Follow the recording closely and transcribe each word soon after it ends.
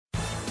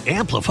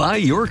Amplify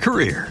your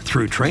career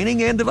through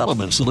training and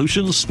development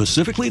solutions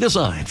specifically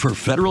designed for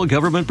federal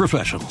government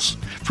professionals.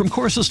 From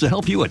courses to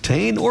help you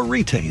attain or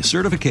retain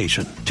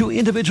certification, to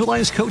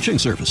individualized coaching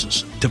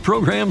services, to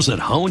programs that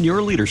hone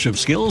your leadership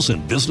skills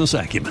and business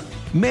acumen,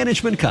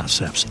 Management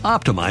Concepts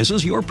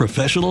optimizes your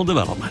professional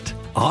development.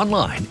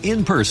 Online,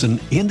 in person,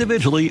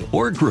 individually,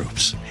 or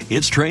groups,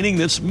 it's training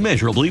that's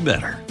measurably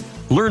better.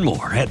 Learn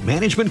more at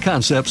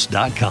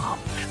managementconcepts.com.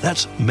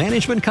 That's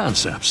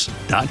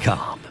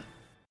managementconcepts.com.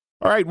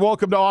 All right,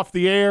 welcome to Off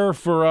the Air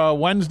for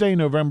Wednesday,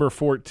 November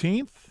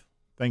 14th.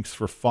 Thanks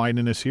for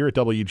finding us here at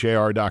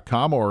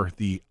WJR.com or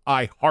the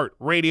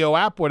iHeartRadio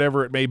app,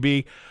 whatever it may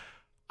be.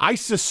 I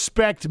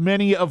suspect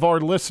many of our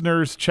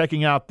listeners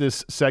checking out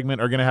this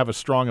segment are going to have a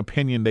strong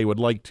opinion they would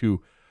like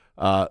to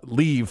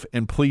leave,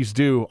 and please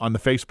do, on the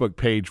Facebook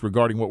page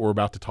regarding what we're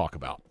about to talk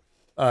about.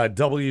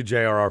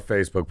 WJRR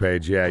Facebook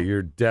page, yeah,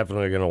 you're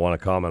definitely going to want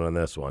to comment on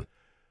this one.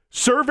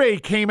 Survey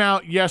came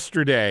out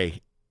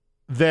yesterday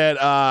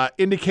that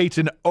indicates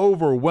an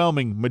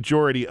overwhelming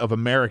majority of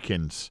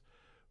Americans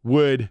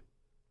would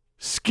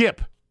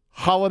skip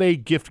holiday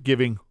gift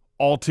giving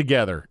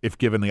altogether if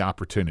given the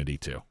opportunity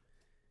to.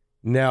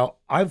 Now,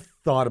 I've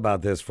thought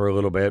about this for a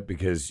little bit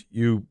because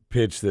you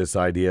pitched this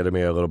idea to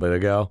me a little bit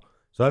ago.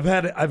 So I've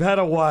had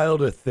a while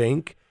to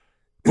think.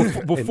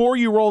 Before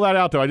you roll that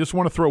out, though, I just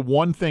want to throw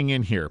one thing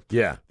in here.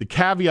 Yeah. The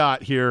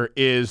caveat here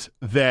is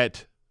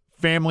that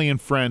family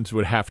and friends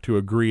would have to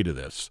agree to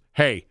this.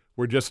 Hey,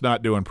 we're just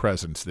not doing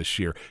presents this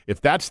year. If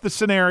that's the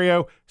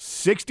scenario,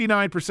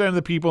 69% of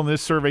the people in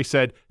this survey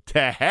said,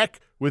 to heck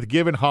with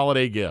giving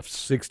holiday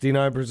gifts.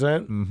 69%?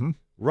 Mm-hmm.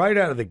 Right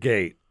out of the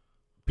gate,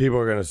 people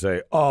are going to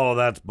say, oh,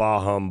 that's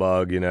bah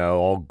humbug,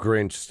 all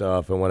Grinch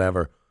stuff and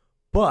whatever.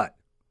 But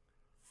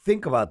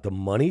think about the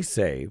money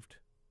saved,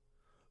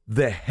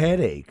 the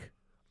headache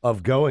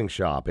of going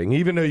shopping,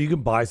 even though you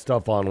can buy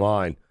stuff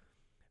online.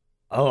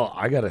 Oh,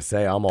 I got to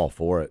say, I'm all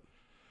for it.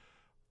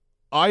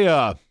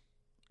 I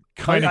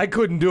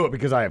couldn't do it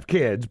because I have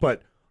kids,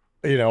 but,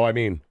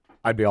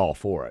 I'd be all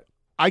for it.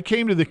 I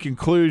came to the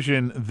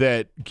conclusion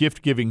that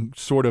gift giving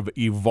sort of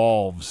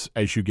evolves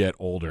as you get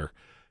older.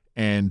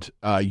 And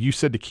you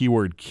said the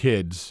keyword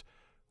kids,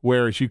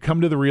 whereas you come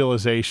to the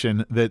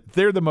realization that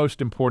they're the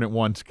most important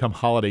ones come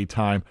holiday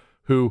time,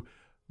 who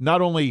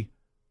not only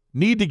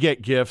need to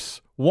get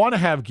gifts, want to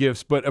have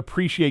gifts, but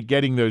appreciate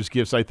getting those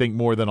gifts, I think,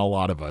 more than a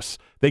lot of us.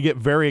 They get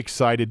very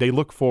excited. They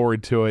look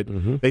forward to it.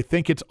 Mm-hmm. They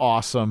think it's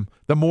awesome.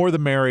 The more, the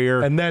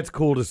merrier. And that's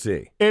cool to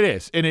see. It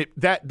is. And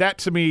that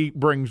to me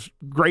brings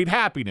great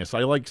happiness.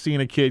 I like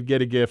seeing a kid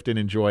get a gift and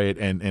enjoy it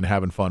and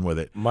having fun with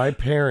it. My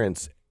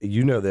parents,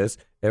 you know this,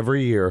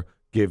 every year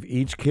give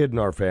each kid in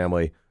our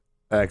family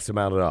X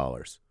amount of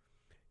dollars.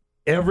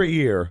 Every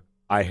year,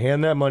 I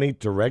hand that money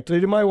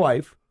directly to my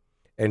wife,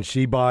 and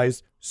she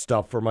buys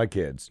stuff for my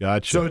kids.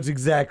 Gotcha. So it's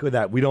exactly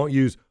that. We don't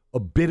use a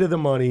bit of the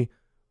money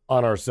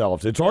on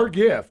ourselves. It's our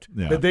gift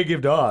that they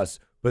give to us,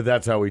 but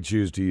that's how we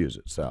choose to use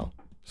it. So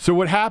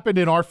what happened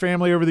in our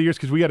family over the years,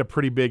 because we had a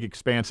pretty big,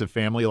 expansive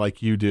family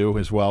like you do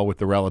as well with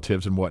the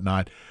relatives and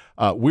whatnot,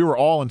 we were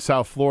all in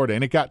South Florida,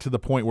 and it got to the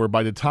point where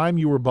by the time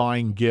you were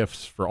buying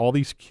gifts for all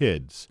these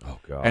kids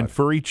and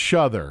for each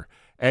other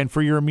and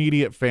for your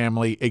immediate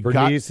family,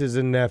 nieces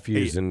and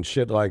nephews and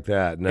shit like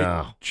that.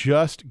 No. It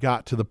just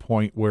got to the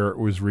point where it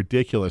was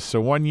ridiculous. So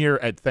one year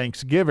at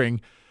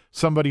Thanksgiving,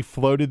 somebody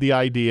floated the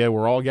idea.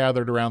 We're all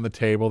gathered around the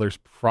table. There's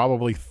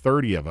probably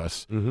 30 of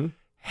us. Mm-hmm.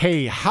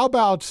 Hey, how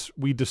about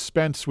we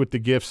dispense with the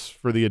gifts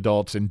for the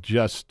adults and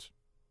just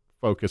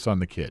focus on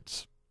the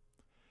kids?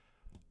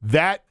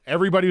 That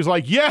everybody was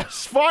like,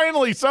 yes,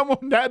 finally,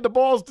 someone had the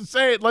balls to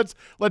say it. Let's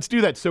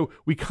do that. So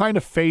we kind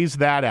of phased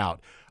that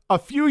out. A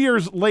few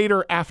years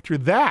later after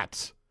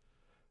that,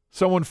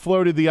 someone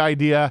floated the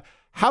idea,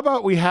 how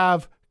about we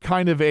have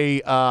kind of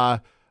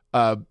a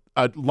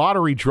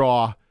lottery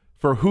draw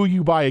for who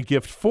you buy a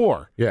gift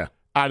for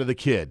out of the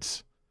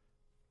kids.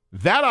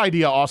 That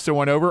idea also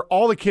went over.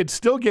 All the kids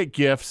still get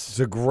gifts. It's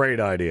a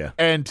great idea.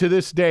 And to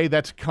this day,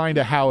 that's kind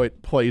of how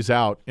it plays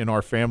out in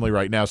our family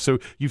right now. So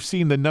you've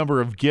seen the number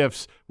of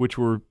gifts, which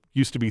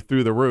used to be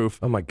through the roof.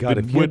 Oh, my God.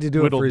 If you had to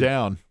do it for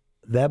down.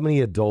 That many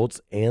adults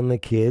and the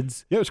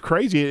kids? Yeah, it was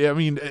crazy. I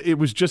mean, it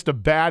was just a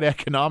bad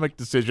economic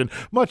decision,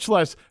 much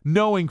less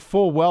knowing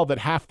full well that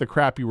half the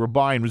crap you were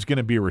buying was going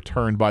to be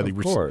returned by the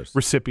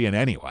recipient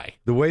anyway.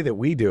 The way that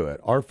we do it,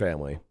 our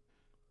family,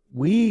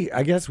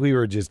 I guess we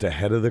were just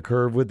ahead of the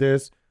curve with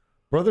this.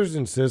 Brothers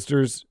and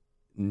sisters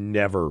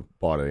never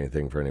bought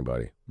anything for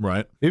anybody.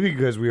 Right. Maybe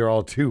because we are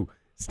all too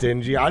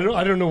stingy. I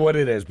don't know what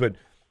it is, but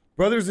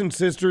brothers and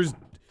sisters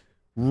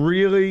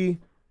really,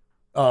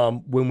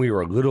 when we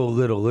were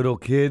little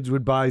kids,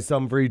 would buy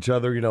some for each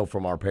other,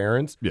 from our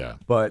parents. Yeah.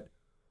 But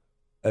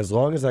as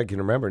long as I can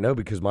remember, no,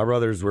 because my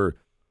brothers were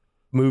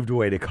moved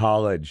away to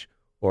college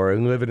or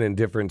living in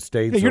different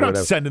states. Yeah, you're not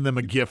whatever. sending them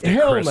a gift at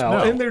Hell Christmas.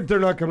 no. And they're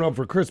not coming up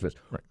for Christmas.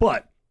 Right.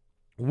 But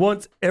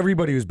once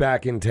everybody was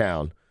back in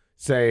town,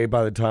 say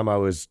by the time I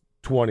was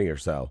 20 or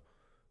so,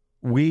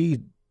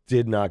 we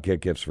did not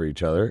get gifts for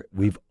each other.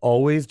 We've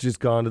always just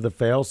gone to the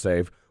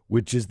fail-safe.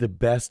 which is the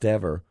best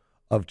ever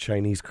of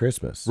Chinese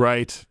Christmas.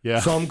 Right. Yeah.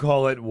 Some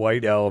call it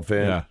white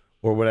elephant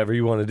or whatever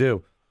you want to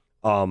do.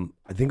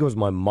 I think it was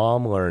my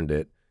mom learned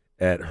it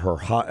at her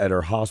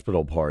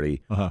hospital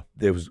party.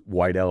 It was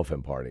white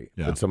elephant party.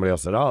 Yeah. But somebody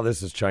else said, "Oh,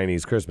 this is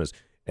Chinese Christmas,"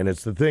 and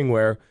it's the thing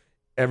where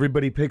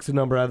everybody picks a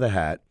number out of the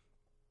hat,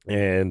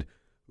 and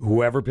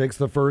whoever picks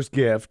the first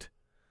gift,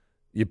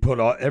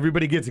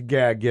 everybody gets a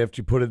gag gift.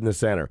 You put it in the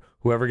center.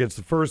 Whoever gets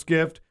the first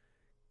gift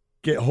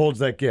holds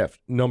that gift.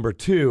 Number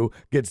 2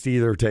 gets to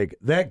either take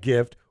that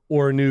gift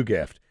or a new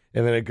gift,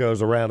 and then it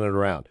goes around and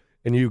around.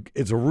 And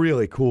it's a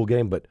really cool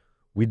game. But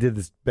we did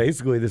this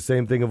basically the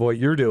same thing of what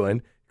you're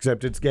doing,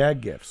 except it's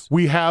gag gifts.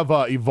 We have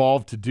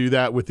evolved to do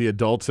that with the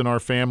adults in our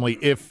family,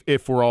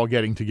 if we're all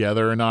getting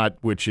together or not,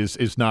 which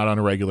is not on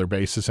a regular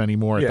basis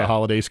anymore at the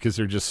holidays because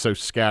they're just so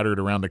scattered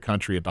around the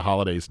country at the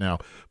holidays now.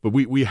 But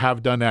we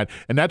have done that,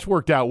 and that's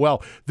worked out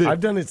well. I've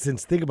done it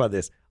since, think about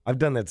this, I've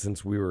done that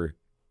since we were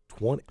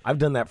 20. I've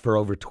done that for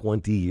over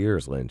 20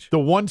 years, Lynch. The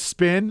one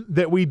spin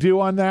that we do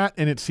on that,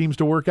 and it seems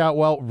to work out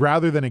well,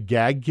 rather than a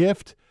gag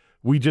gift,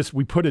 we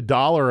put a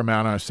dollar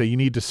amount on it. Say you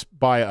need to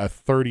buy a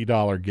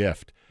 $30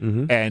 gift.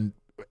 And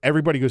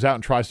everybody goes out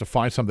and tries to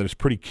find something that's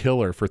pretty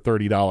killer for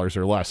 $30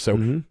 or less.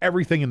 So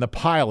everything in the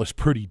pile is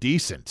pretty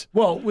decent.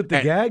 Well, with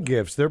the gag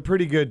gifts, they're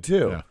pretty good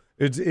too.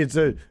 Yeah.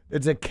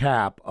 It's a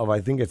cap of, I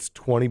think it's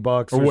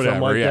 $20 or whatever,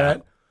 something like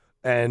that.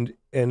 And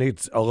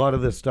it's a lot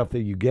of the stuff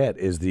that you get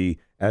is the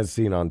as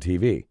seen on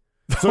TV.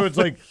 So it's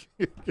like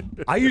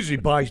I usually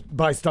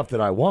buy stuff that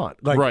I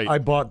want. Like I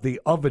bought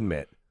the oven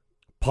mitt.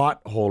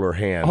 Pot holder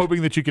hand,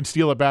 hoping that you can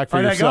steal it back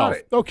for yourself. I got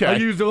it. Okay, I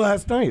used it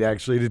last night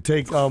actually to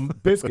take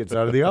biscuits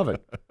out of the oven.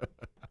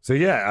 So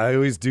yeah, I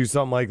always do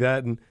something like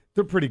that, and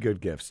they're pretty good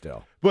gifts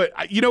still. But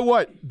you know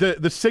what? The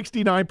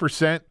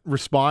 69%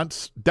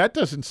 response, that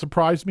doesn't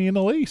surprise me in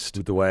the least.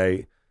 With the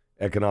way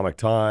Economic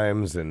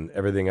Times and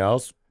everything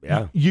else,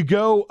 yeah. You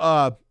go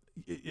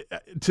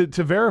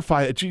to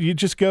verify it. You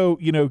just go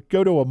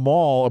to a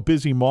mall, a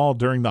busy mall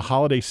during the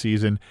holiday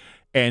season,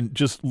 and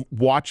just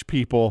watch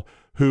people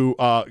who.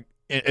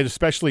 And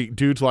especially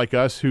dudes like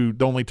us who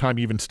the only time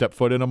you even step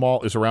foot in a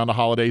mall is around the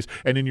holidays.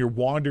 And then you're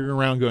wandering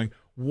around going,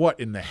 what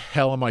in the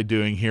hell am I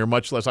doing here?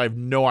 Much less I have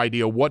no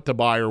idea what to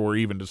buy or where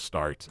even to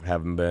start.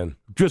 Haven't been.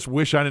 Just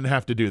wish I didn't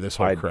have to do this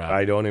whole crap.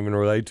 I don't even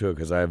relate to it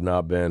because I have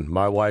not been.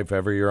 My wife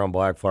every year on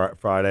Black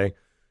Friday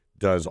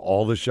does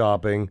all the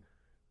shopping.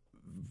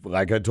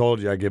 Like I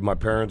told you, I give my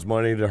parents'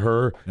 money to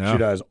her. Yeah. She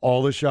does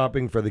all the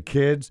shopping for the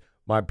kids,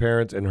 my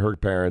parents, and her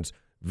parents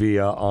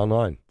via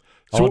online.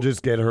 So I'll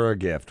just get her a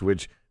gift,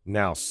 which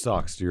now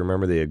sucks. Do you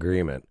remember the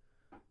agreement?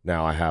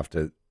 Now I have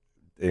to.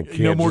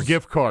 No more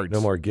gift cards.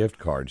 No more gift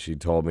cards. She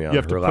told me on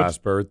her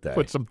last birthday.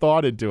 Put some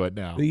thought into it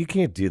now. You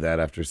can't do that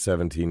after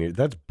 17 years.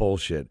 That's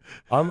bullshit.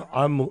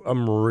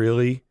 I'm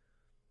really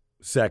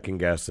second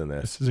guessing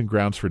this. This isn't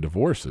grounds for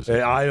divorce, is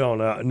it? I don't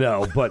know.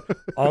 No, but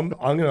I'm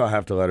gonna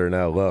have to let her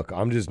know. Look,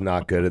 I'm just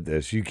not good at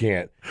this. You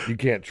can't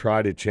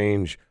try to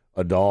change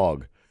a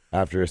dog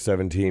after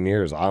 17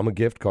 years. I'm a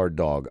gift card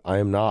dog. I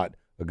am not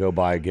a go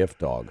buy a gift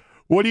dog.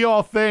 What do you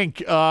all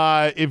think?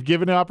 If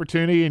given an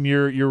opportunity and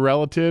your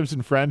relatives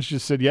and friends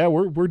just said, yeah,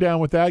 we're down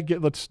with that,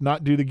 let's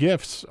not do the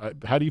gifts.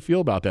 How do you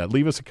feel about that?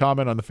 Leave us a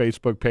comment on the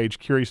Facebook page.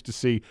 Curious to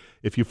see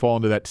if you fall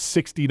into that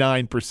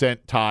 69%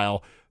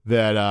 tile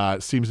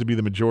that seems to be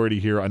the majority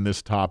here on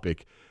this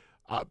topic.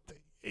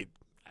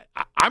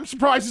 I'm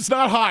surprised it's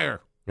not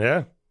higher.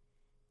 Yeah.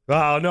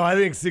 Oh, no, I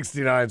think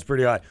 69 is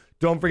pretty high.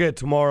 Don't forget,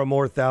 tomorrow,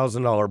 more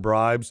 $1,000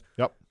 bribes.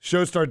 Yep.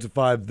 Show starts at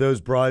 5.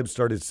 Those bribes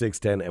start at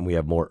 6:10, and we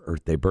have more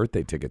Earth Day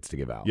birthday tickets to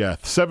give out. Yeah,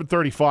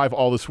 7:35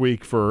 all this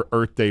week for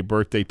Earth Day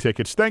birthday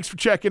tickets. Thanks for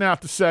checking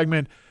out the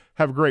segment.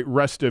 Have a great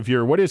rest of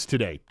your, what is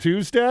today,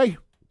 Tuesday?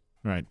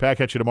 All right,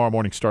 back at you tomorrow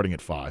morning starting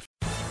at 5.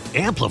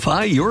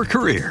 Amplify your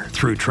career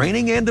through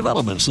training and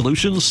development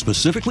solutions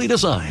specifically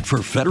designed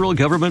for federal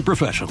government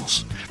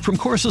professionals. From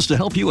courses to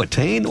help you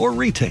attain or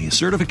retain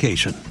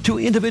certification, to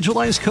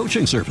individualized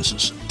coaching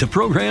services, to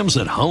programs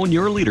that hone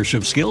your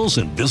leadership skills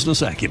and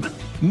business acumen,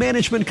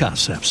 Management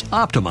Concepts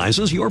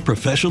optimizes your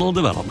professional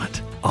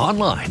development.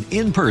 Online,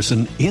 in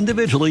person,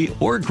 individually,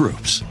 or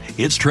groups,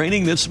 it's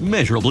training that's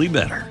measurably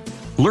better.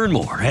 Learn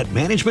more at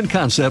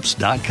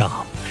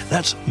managementconcepts.com.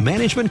 That's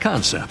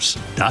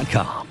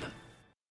managementconcepts.com.